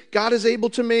 8, God is able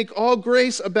to make all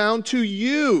grace abound to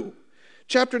you.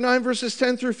 Chapter 9, verses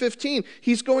 10 through 15,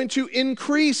 he's going to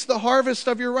increase the harvest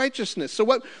of your righteousness. So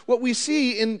what we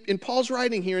see in Paul's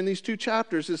writing here in these two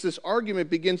chapters is this argument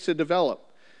begins to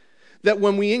develop. That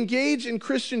when we engage in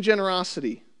Christian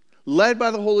generosity, led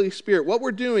by the Holy Spirit, what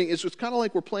we're doing is it's kind of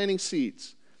like we're planting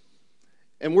seeds.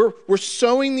 And we're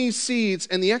sowing these seeds,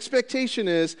 and the expectation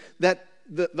is that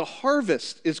the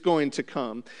harvest is going to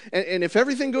come. And if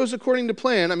everything goes according to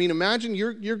plan, I mean, imagine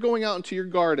you're going out into your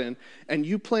garden and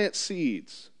you plant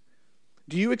seeds.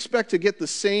 Do you expect to get the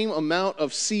same amount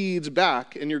of seeds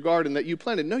back in your garden that you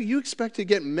planted? No, you expect to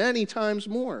get many times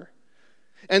more.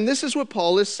 And this is what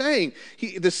Paul is saying.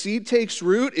 The seed takes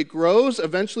root, it grows,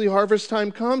 eventually harvest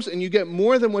time comes, and you get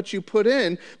more than what you put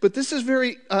in. But this is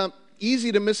very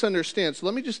easy to misunderstand. So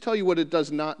let me just tell you what it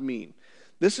does not mean.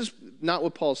 This is not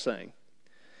what Paul's saying.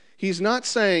 He's not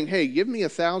saying, hey, give me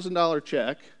 $1,000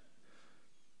 check,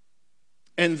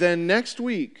 and then next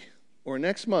week or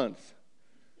next month,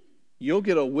 you'll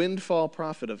get a windfall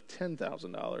profit of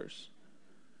 $10,000.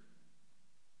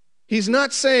 He's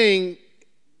not saying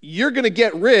you're going to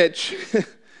get rich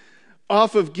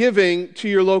off of giving to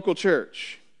your local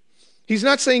church. He's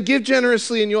not saying give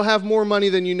generously and you'll have more money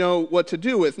than you know what to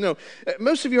do with. No,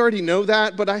 most of you already know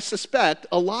that, but I suspect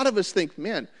a lot of us think,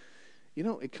 man, you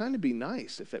know, it'd kind of be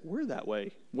nice if it were that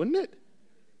way, wouldn't it?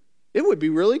 It would be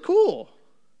really cool.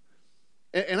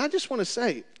 And I just want to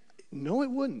say, no,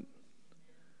 it wouldn't.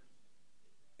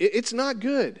 It's not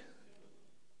good.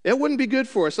 It wouldn't be good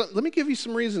for us. Let me give you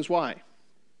some reasons why.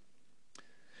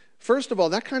 First of all,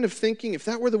 that kind of thinking, if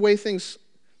that were the way things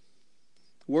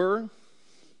were,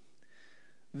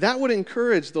 that would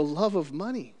encourage the love of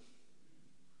money.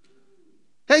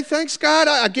 Hey, thanks God,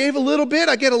 I gave a little bit,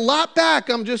 I get a lot back.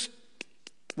 I'm just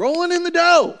rolling in the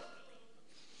dough.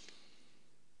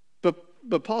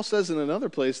 But Paul says in another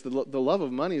place, the love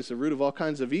of money is the root of all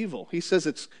kinds of evil. He says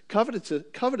it's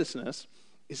covetousness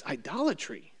is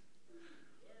idolatry.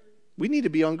 We need to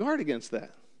be on guard against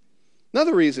that.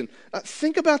 Another reason,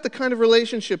 think about the kind of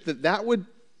relationship that would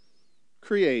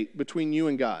create between you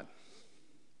and God.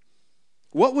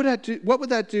 What would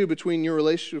that do between your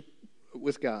relationship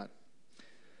with God?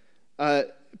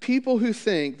 People who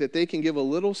think that they can give a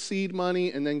little seed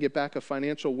money and then get back a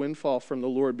financial windfall from the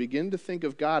Lord begin to think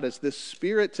of God as this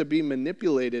spirit to be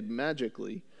manipulated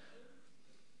magically,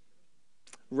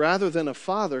 rather than a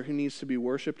father who needs to be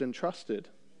worshiped and trusted.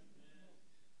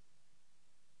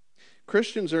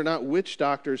 Christians are not witch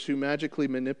doctors who magically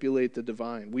manipulate the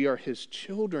divine. We are his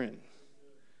children.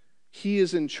 He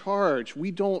is in charge.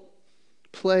 We don't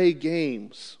play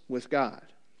games with God.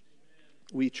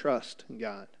 We trust in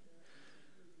God.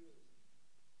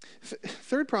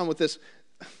 Third problem with this,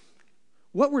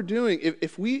 what we're doing,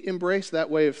 if we embrace that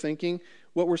way of thinking,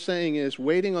 what we're saying is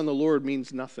waiting on the Lord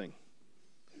means nothing.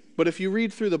 But if you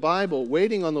read through the Bible,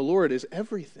 waiting on the Lord is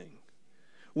everything.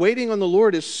 Waiting on the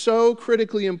Lord is so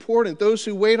critically important. Those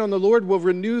who wait on the Lord will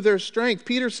renew their strength.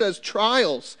 Peter says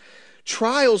trials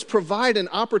provide an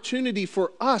opportunity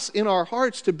for us in our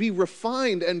hearts to be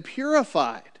refined and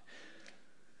purified.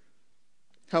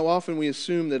 How often we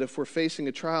assume that if we're facing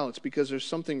a trial, it's because there's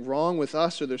something wrong with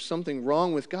us or there's something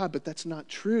wrong with God, but that's not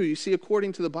true. You see,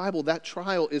 according to the Bible, that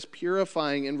trial is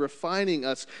purifying and refining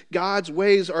us. God's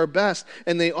ways are best,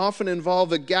 and they often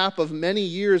involve a gap of many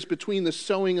years between the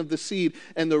sowing of the seed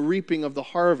and the reaping of the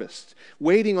harvest.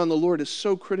 Waiting on the Lord is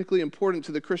so critically important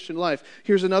to the Christian life.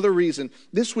 Here's another reason.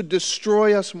 This would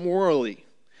destroy us morally.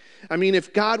 I mean,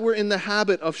 if God were in the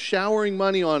habit of showering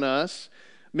money on us,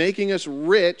 making us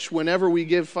rich whenever we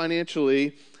give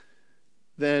financially,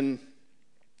 then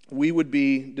we would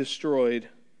be destroyed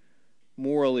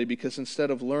morally, because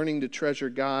instead of learning to treasure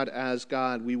God as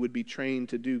God, we would be trained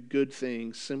to do good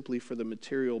things simply for the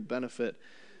material benefit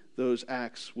those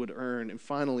acts would earn. And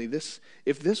finally,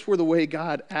 if this were the way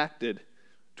God acted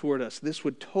toward us, this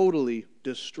would totally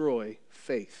destroy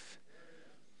faith.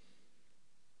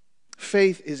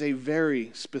 Faith is a very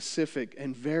specific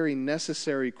and very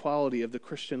necessary quality of the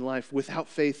Christian life. Without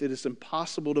faith, it is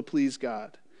impossible to please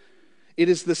God. It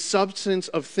is the substance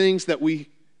of things that we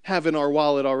have in our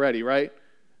wallet already, right?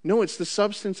 No, it's the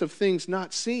substance of things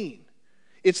not seen.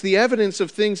 It's the evidence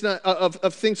of things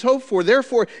of things hoped for.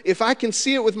 Therefore, if I can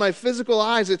see it with my physical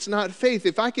eyes, it's not faith.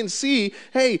 If I can see,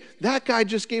 hey, that guy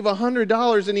just gave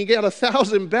 $100 and he got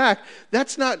 1,000 back,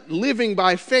 that's not living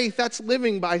by faith, that's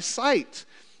living by sight.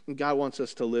 And God wants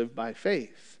us to live by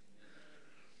faith.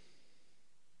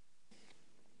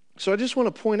 So I just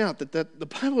want to point out that the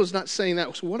Bible is not saying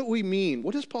that. So what do we mean?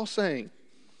 What is Paul saying?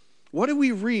 What do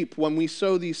we reap when we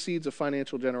sow these seeds of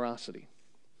financial generosity?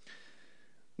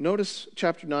 Notice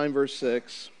chapter 9, verse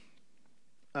 6.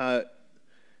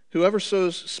 Whoever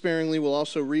sows sparingly will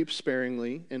also reap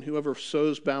sparingly, and whoever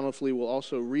sows bountifully will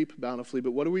also reap bountifully.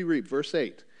 But what do we reap? Verse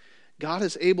 8. God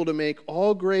is able to make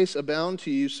all grace abound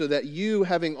to you, so that you,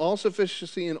 having all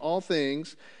sufficiency in all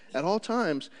things, at all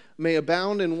times, may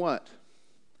abound in what?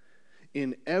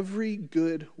 In every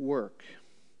good work.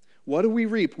 What do we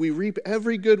reap? We reap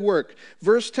every good work.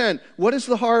 Verse 10, what is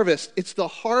the harvest? It's the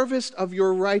harvest of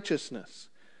your righteousness.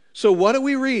 So what do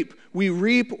we reap? We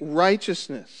reap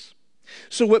righteousness.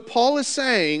 So what Paul is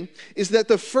saying is that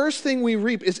the first thing we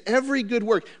reap is every good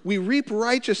work. We reap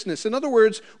righteousness. In other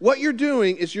words, what you're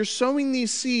doing is you're sowing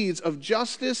these seeds of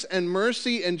justice and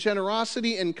mercy and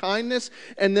generosity and kindness,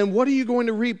 and then what are you going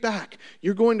to reap back?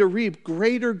 You're going to reap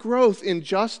greater growth in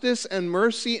justice and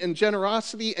mercy and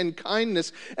generosity and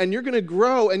kindness, and you're going to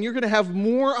grow and you're going to have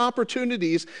more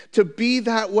opportunities to be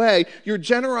that way. Your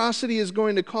generosity is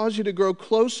going to cause you to grow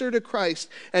closer to Christ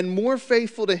and more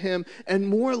faithful to Him and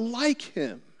more like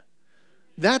Him.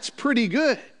 That's pretty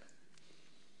good.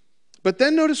 But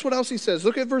then notice what else he says.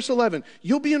 Look at verse 11.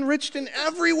 You'll be enriched in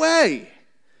every way.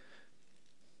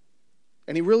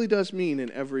 And he really does mean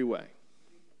in every way.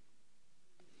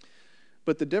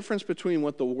 But the difference between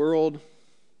what the world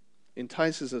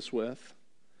entices us with,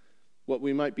 what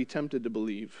we might be tempted to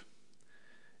believe,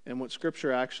 and what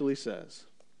Scripture actually says,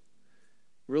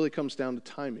 really comes down to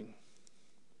timing.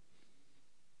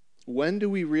 When do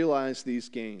we realize these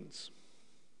gains?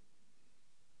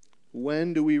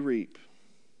 When do we reap?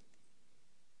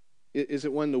 Is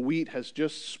it when the wheat has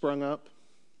just sprung up?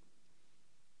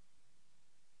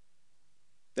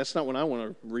 That's not when I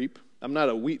want to reap. I'm not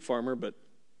a wheat farmer, but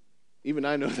even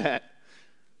I know that.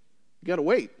 You got to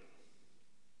wait.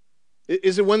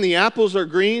 Is it when the apples are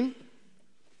green?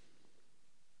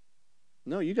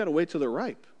 No, you got to wait till they're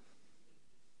ripe.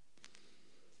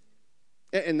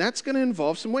 And that's going to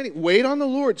involve some waiting. Wait on the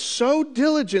Lord so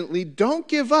diligently, don't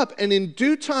give up, and in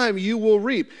due time you will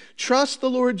reap. Trust the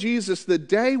Lord Jesus, the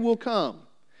day will come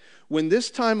when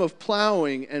this time of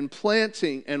plowing and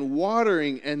planting and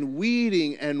watering and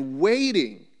weeding and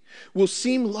waiting will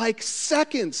seem like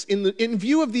seconds in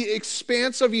view of the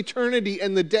expanse of eternity,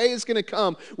 and the day is going to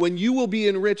come when you will be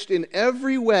enriched in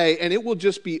every way, and it will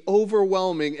just be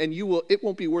overwhelming, and it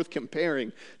won't be worth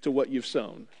comparing to what you've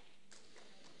sown.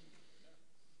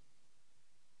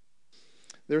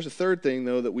 There's a third thing,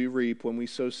 though, that we reap when we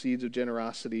sow seeds of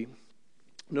generosity.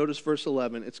 Notice verse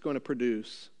 11. It's going to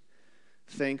produce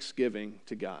thanksgiving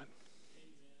to God.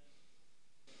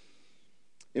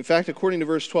 In fact, according to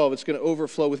verse 12, it's going to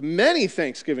overflow with many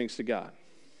thanksgivings to God.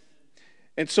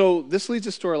 And so this leads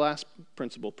us to our last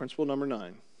principle, principle number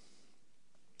 9.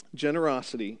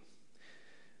 Generosity.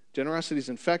 Generosity is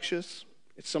infectious.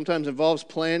 It sometimes involves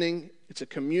planning. It's a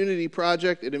community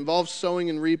project. It involves sowing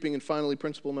and reaping. And finally,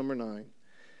 principle number 9.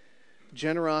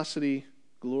 Generosity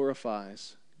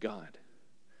glorifies God.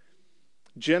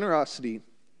 Generosity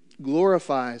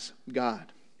glorifies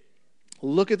God.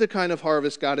 Look at the kind of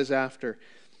harvest God is after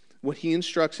when He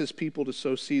instructs His people to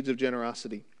sow seeds of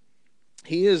generosity.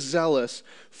 He is zealous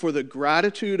for the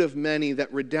gratitude of many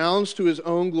that redounds to His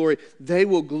own glory. They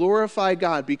will glorify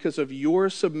God because of your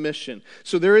submission.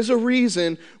 So there's a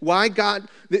reason why God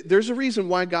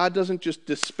doesn't just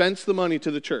dispense the money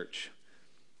to the church.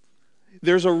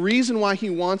 There's a reason why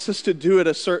He wants us to do it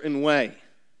a certain way.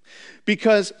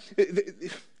 Because,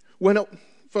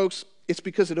 folks, it's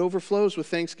because it overflows with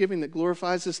thanksgiving that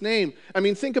glorifies His name. I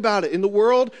mean, think about it. In the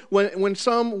world, when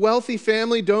some wealthy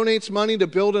family donates money to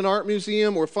build an art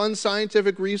museum or fund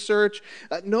scientific research,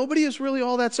 nobody is really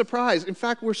all that surprised. In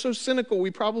fact, we're so cynical, we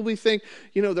probably think,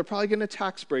 they're probably getting a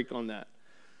tax break on that.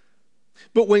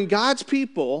 But when God's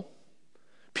people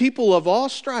of all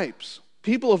stripes,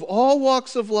 people of all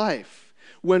walks of life,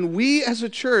 when we as a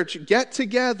church get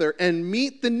together and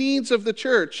meet the needs of the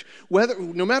church,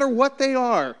 no matter what they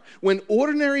are, when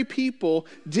ordinary people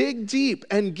dig deep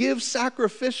and give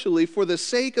sacrificially for the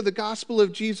sake of the gospel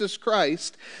of Jesus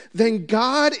Christ, then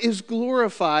God is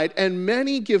glorified and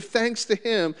many give thanks to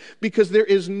Him, because there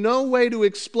is no way to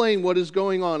explain what is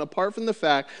going on apart from the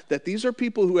fact that these are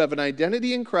people who have an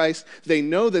identity in Christ. They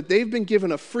know that they've been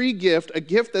given a free gift, a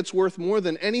gift that's worth more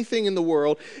than anything in the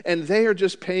world, and they are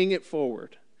just paying it forward.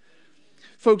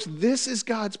 Folks, this is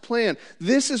God's plan.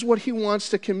 This is what He wants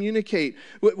to communicate.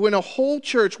 When a whole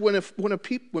church, when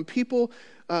people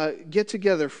get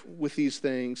together with these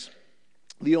things,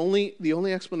 the only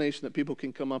explanation that people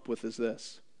can come up with is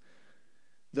this: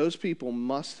 those people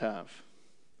must have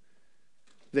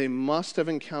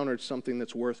encountered something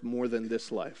that's worth more than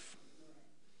this life.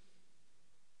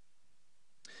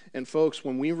 And folks,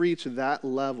 when we reach that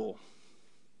level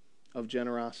of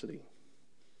generosity,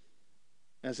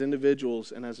 as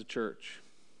individuals and as a church,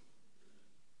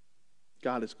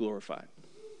 God is glorified.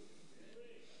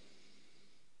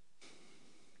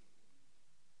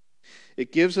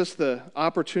 It gives us the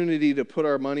opportunity to put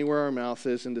our money where our mouth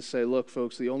is and to say, look,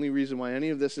 folks, the only reason why any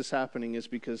of this is happening is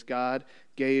because God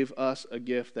gave us a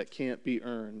gift that can't be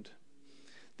earned,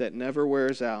 that never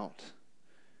wears out.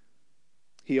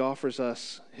 He offers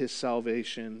us His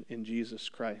salvation in Jesus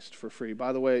Christ for free.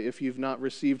 By the way, if you've not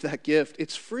received that gift,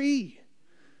 it's free.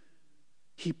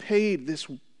 He paid this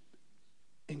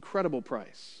incredible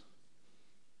price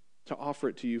to offer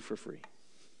it to you for free.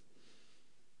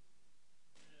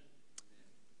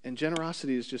 And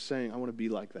generosity is just saying, I want to be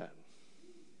like that.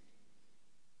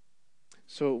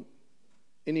 So,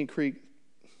 Indian Creek,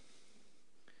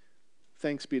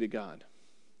 thanks be to God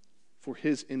for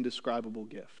his indescribable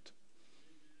gift.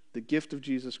 The gift of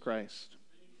Jesus Christ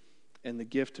and the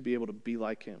gift to be able to be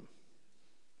like him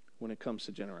when it comes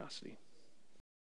to generosity.